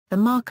The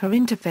marker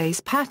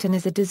interface pattern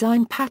is a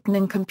design pattern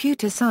in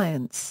computer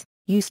science,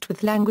 used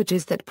with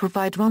languages that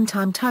provide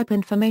runtime type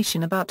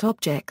information about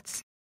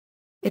objects.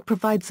 It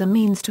provides a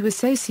means to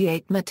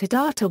associate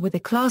metadata with a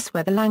class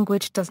where the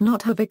language does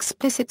not have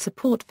explicit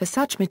support for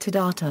such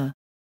metadata.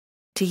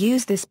 To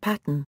use this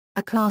pattern,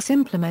 a class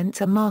implements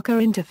a marker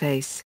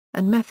interface,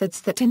 and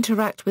methods that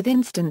interact with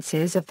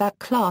instances of that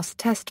class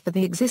test for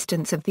the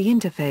existence of the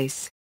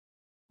interface.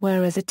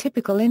 Whereas a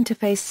typical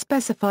interface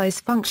specifies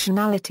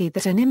functionality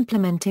that an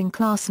implementing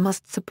class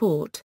must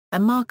support, a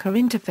marker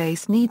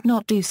interface need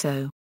not do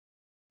so.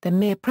 The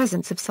mere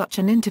presence of such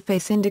an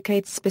interface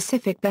indicates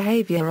specific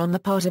behavior on the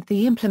part of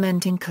the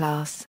implementing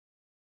class.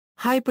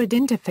 Hybrid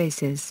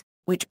interfaces,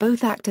 which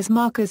both act as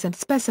markers and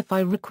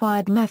specify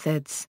required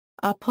methods,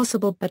 are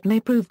possible but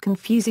may prove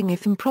confusing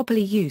if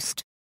improperly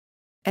used.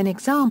 An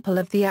example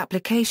of the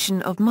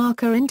application of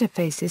marker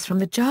interfaces from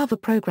the Java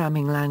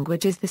programming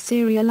language is the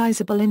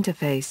serializable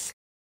interface.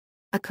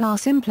 A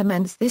class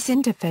implements this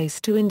interface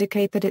to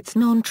indicate that its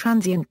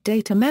non-transient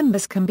data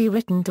members can be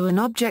written to an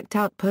object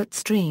output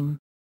stream.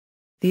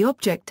 The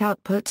object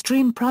output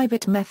stream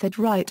private method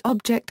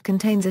writeObject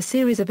contains a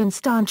series of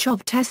instance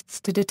of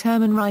tests to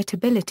determine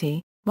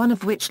writability, one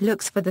of which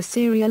looks for the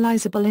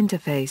serializable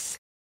interface.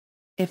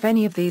 If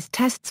any of these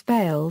tests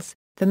fails,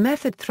 the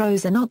method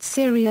throws a not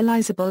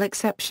serializable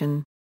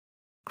exception.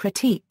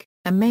 Critique: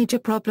 a major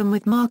problem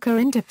with marker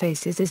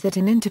interfaces is that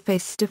an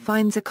interface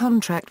defines a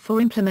contract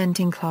for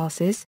implementing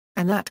classes,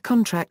 and that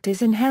contract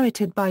is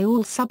inherited by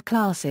all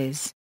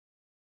subclasses.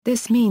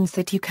 This means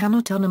that you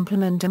cannot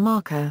unimplement a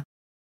marker.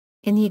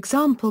 In the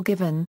example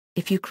given,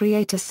 if you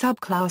create a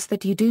subclass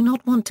that you do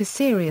not want to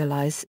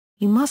serialize,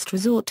 you must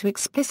resort to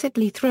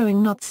explicitly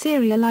throwing not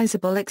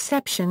serializable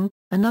exception.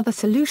 Another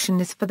solution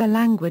is for the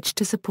language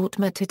to support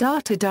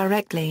metadata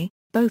directly.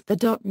 Both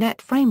the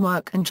 .NET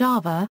framework and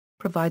Java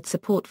provide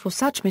support for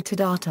such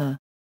metadata.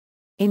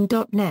 In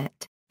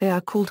 .NET, they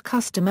are called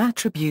custom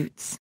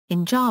attributes,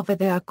 in Java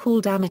they are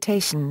called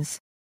annotations.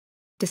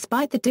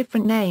 Despite the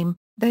different name,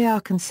 they are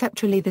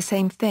conceptually the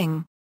same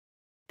thing.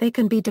 They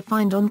can be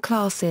defined on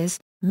classes,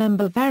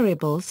 member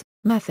variables,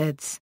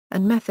 methods,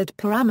 and method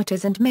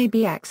parameters and may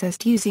be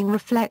accessed using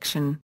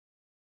reflection.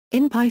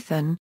 In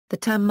Python, the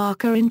term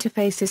marker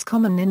interface is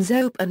common in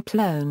XOP and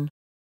Plone.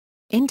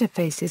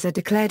 Interfaces are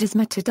declared as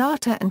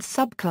metadata and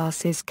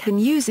subclasses can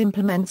use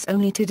implements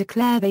only to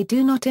declare they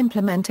do not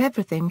implement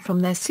everything from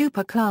their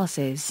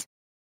superclasses.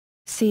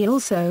 See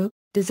also,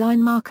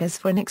 design markers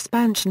for an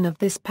expansion of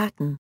this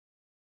pattern.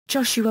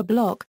 Joshua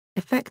Block,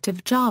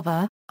 Effective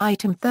Java,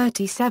 Item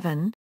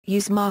 37,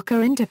 use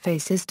marker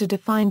interfaces to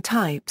define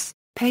types,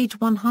 page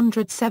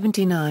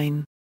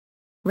 179.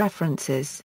 References